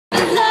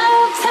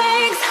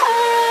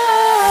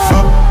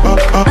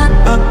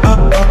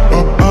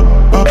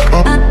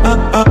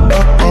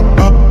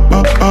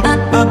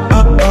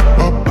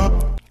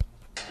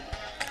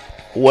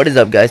What is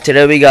up, guys?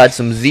 Today we got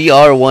some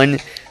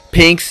ZR1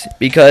 pinks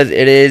because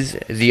it is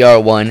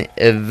ZR1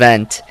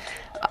 event.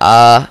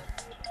 My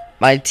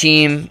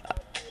team,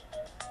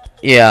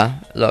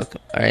 yeah, look,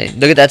 alright,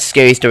 look at that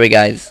scary story,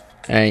 guys.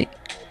 Alright,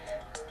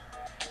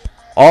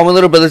 all my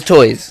little brother's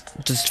toys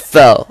just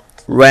fell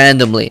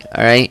randomly.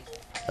 Alright,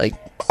 like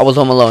I was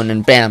home alone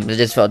and bam, it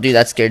just fell. Dude,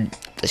 that scared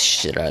the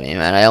shit out of me,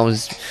 man. I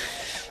almost,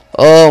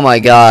 oh my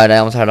god, I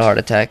almost had a heart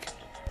attack.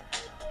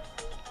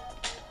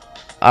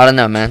 I don't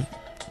know, man.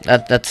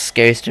 That's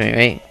scary to me,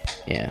 right?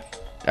 Yeah.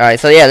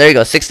 Alright, so yeah, there you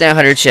go.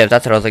 6900 shift.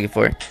 That's what I was looking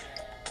for.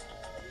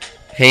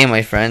 Hey,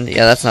 my friend.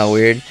 Yeah, that's not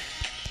weird.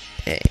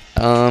 Hey,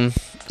 alright,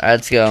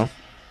 let's go.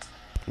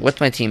 What's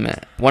my team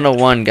at?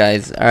 101,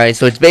 guys. Alright,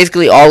 so it's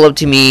basically all up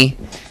to me.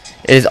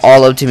 It is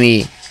all up to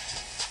me.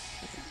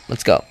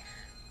 Let's go.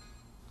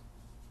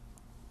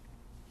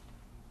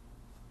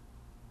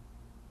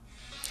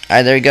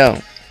 Alright, there you go.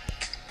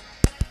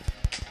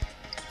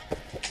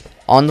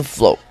 On the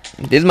float.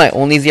 This is my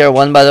only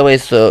ZR1, by the way,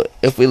 so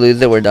if we lose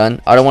it, we're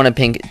done. I don't want to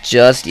pink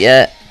just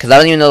yet, because I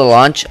don't even know the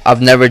launch.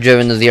 I've never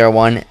driven the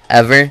ZR1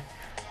 ever.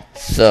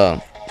 So,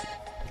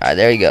 alright,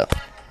 there you go.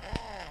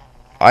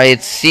 Alright,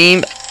 it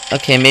seemed,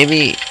 okay,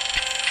 maybe,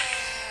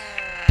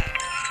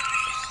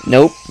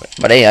 nope,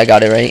 but hey, I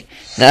got it right.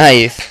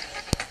 Nice.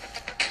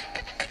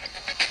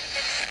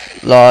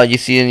 Law, you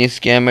see a new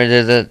scammer,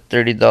 there's a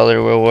 $30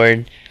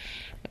 reward.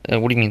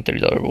 What do you mean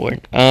 $30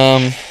 reward?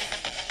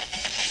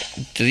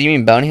 Does he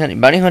mean bounty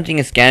hunting? Bounty hunting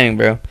is scamming,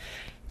 bro.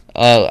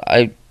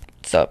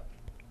 What's up?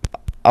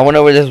 I went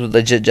over this with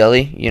Legit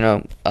Jelly, you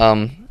know,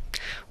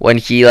 when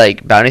he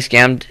like bounty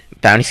scammed.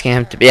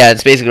 Yeah,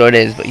 it's basically what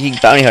it is. But he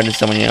bounty hunted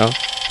someone, you know.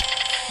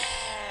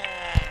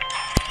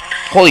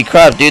 Holy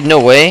crap, dude! No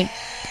way.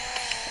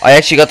 I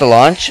actually got the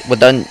launch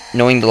without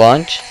knowing the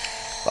launch.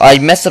 I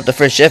messed up the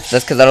first shift.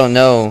 That's because I don't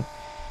know.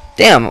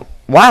 Damn!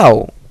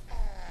 Wow.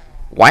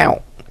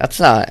 Wow. That's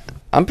not.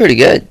 I'm pretty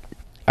good.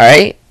 All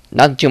right.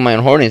 Not to toot my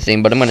own horn or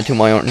anything, but I'm gonna toot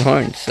my own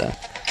horn, so.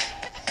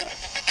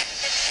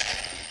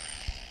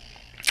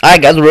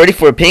 Alright, guys, we're ready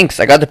for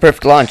pinks. I got the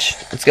perfect launch.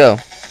 Let's go.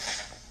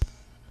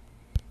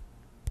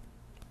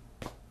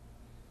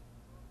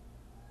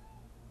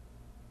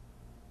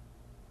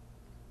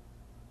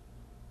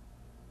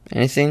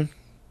 Anything?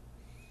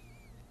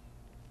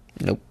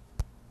 Nope.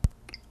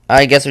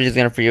 I guess we're just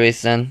gonna free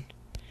race then.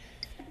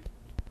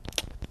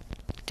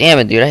 Damn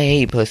it, dude, I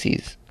hate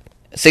pussies.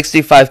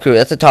 65 crew,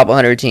 that's a top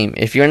 100 team.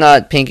 If you're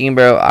not pinking,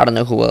 bro, I don't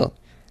know who will.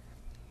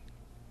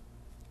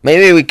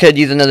 Maybe we could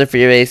use another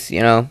free race,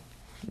 you know.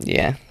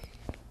 Yeah.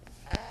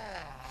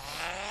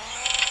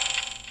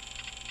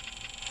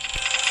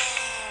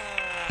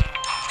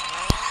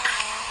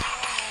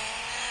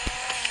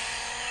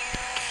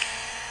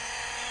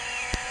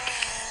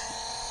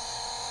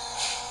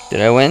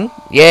 Did I win?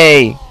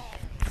 Yay!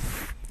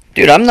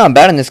 Dude, I'm not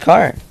bad in this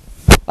car.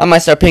 I might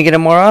start pinking it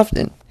more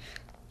often.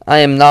 I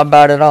am not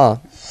bad at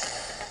all.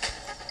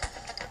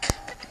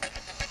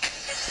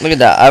 Look at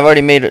that. I've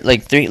already made it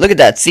like 3. Look at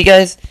that. See,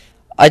 guys?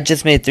 I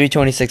just made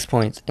 326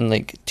 points in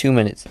like 2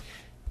 minutes.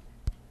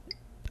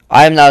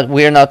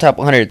 We are now top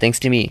 100 thanks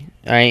to me.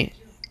 Alright?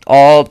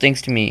 All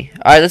thanks to me.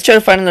 Alright, let's try to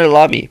find another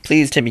lobby.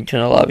 Please take me to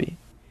another lobby.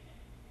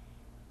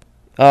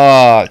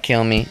 Oh,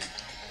 kill me.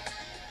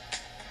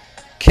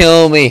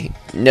 Kill me.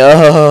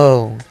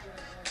 No.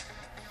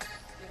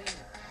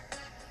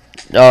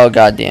 Oh,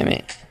 god damn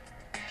it.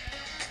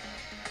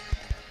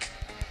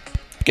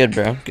 Good,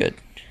 bro. Good.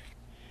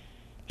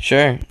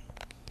 Sure.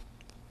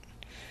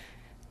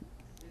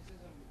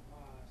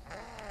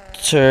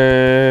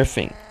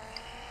 Surfing.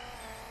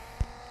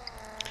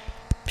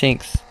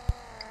 Pinks.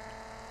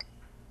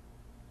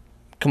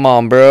 Come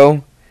on,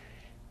 bro.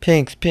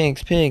 Pinks,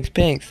 pinks, pinks,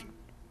 pinks.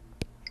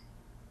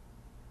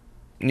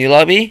 New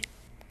lobby?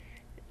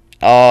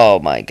 Oh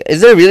my god. Is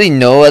there really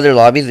no other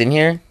lobbies in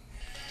here?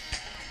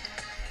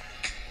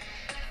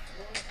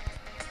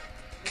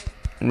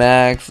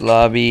 Max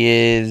lobby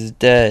is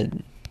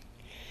dead.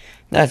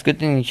 That's good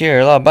thing to hear.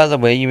 A lot. By the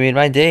way, you made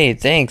my day.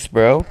 Thanks,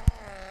 bro.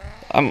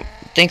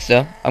 Thanks,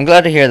 though. I'm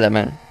glad to hear that,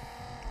 man.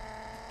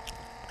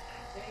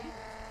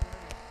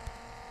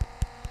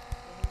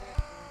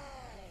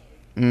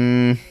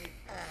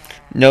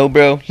 No,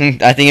 bro.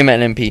 I think I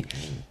meant MP.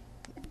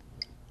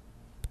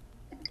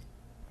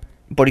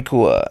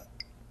 Boricua.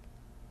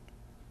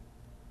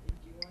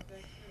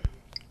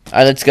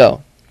 Alright, let's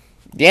go.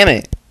 Damn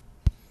it.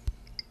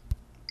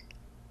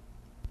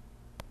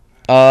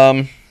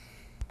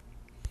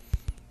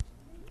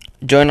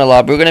 Join a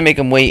lobby. We're gonna make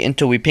him wait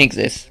until we pink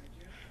this.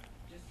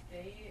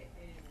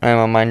 I'm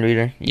a mind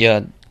reader.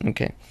 Yeah,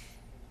 okay.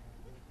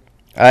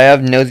 I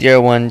have no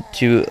ZR1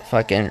 to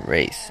fucking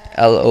race.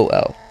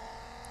 LOL.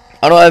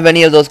 I don't have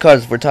any of those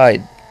cards for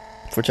tied.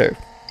 For turf.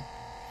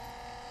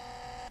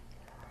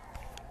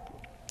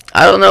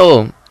 I don't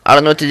know. I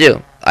don't know what to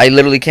do. I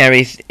literally can't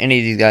race any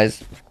of these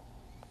guys.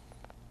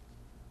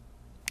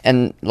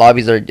 And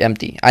lobbies are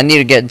empty. I need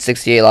to get in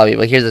 68 lobby,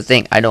 but here's the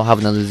thing. I don't have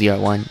another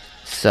ZR1.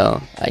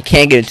 So, I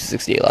can't get into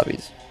 68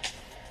 lobbies.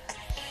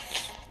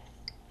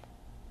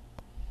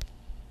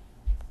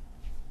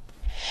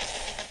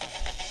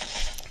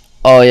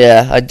 Oh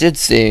yeah, I did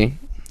see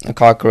a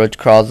cockroach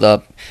crawls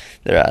up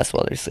their ass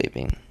while they're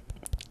sleeping.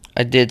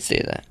 I did see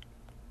that.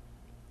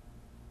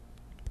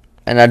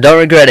 And I don't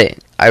regret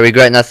it. I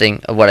regret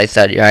nothing of what I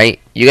said, right?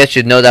 You guys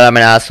should know that I'm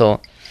an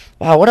asshole.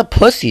 Wow, what a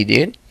pussy,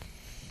 dude.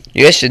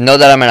 You guys should know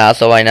that I'm an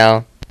asshole right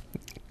now.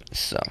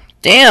 So,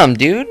 damn,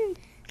 dude.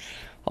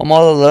 I'm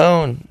all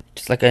alone.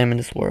 Just like I am in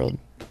this world.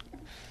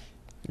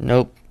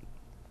 Nope.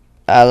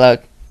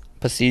 Alec.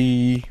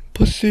 Pussy.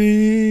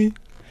 Pussy.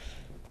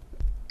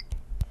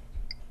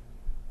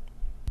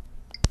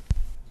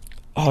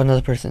 Oh,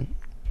 another person.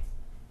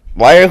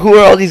 Who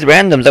are all these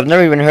randoms? I've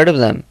never even heard of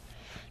them.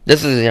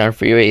 This is on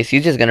free race.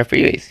 He's just gonna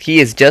free race. He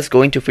is just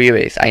going to free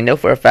race. I know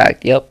for a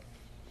fact. Yep.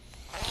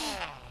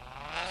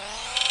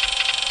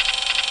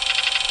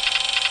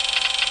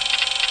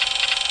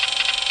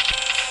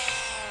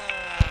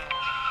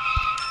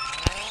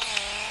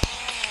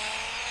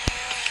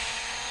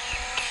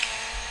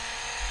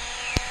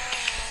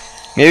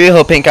 Maybe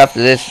he'll pink after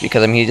this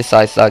because he just saw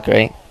I suck,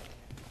 right?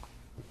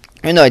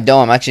 Even though I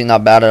don't, I'm actually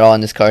not bad at all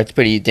in this car. It's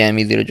pretty damn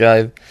easy to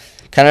drive.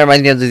 Kind of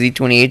reminds me of the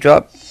Z28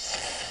 drop.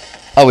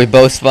 Oh, we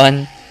both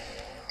spun.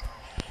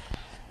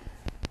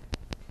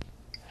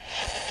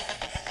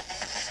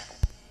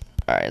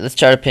 Alright, let's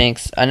try to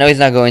pinks. I know he's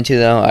not going to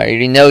though. I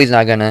already know he's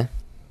not gonna.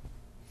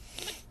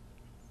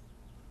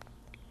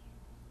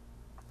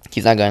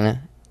 He's not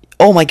gonna.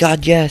 Oh my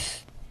god, yes.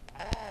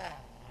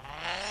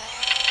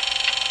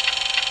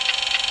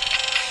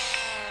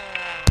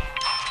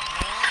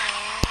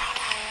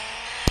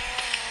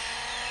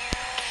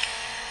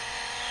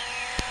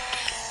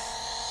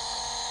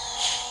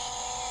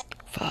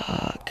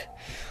 Fuck.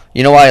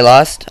 You know why I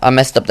lost? I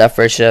messed up that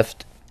first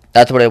shift.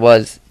 That's what it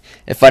was.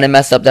 If I didn't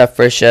mess up that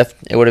first shift,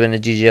 it would have been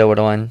a GG. I would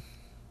have won.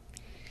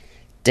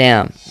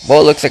 Damn.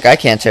 Well, it looks like I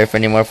can't turf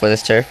anymore for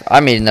this turf. I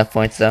made enough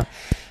points though.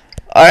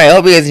 Alright, I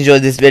hope you guys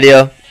enjoyed this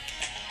video.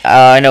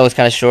 I know it's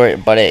kind of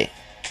short, but hey,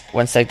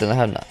 one sec doesn't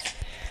have nuts.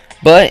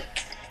 But,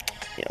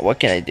 yeah, what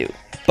can I do?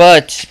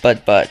 But,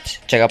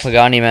 check out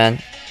Pagani, man.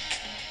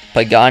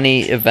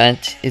 Pagani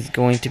event is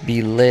going to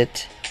be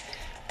lit.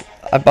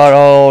 I bought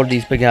all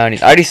these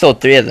Paganis. I already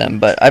sold 3 of them,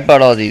 but I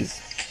bought all these.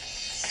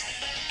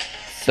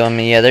 So, I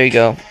mean, yeah, there you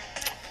go.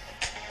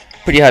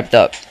 Pretty hyped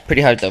up.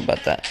 Pretty hyped up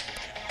about that.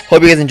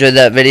 Hope you guys enjoyed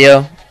that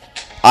video.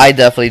 I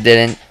definitely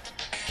didn't.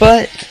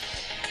 But,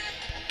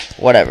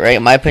 whatever, right?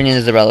 My opinion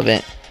is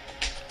irrelevant.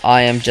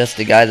 I am just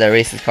a guy that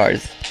races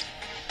cars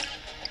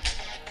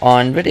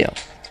on video.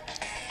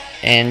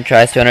 And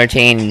tries to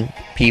entertain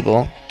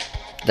people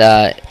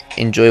that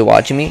enjoy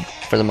watching me,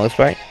 for the most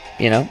part,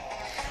 you know.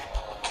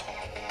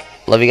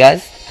 Love you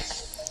guys.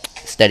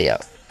 Steady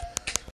out.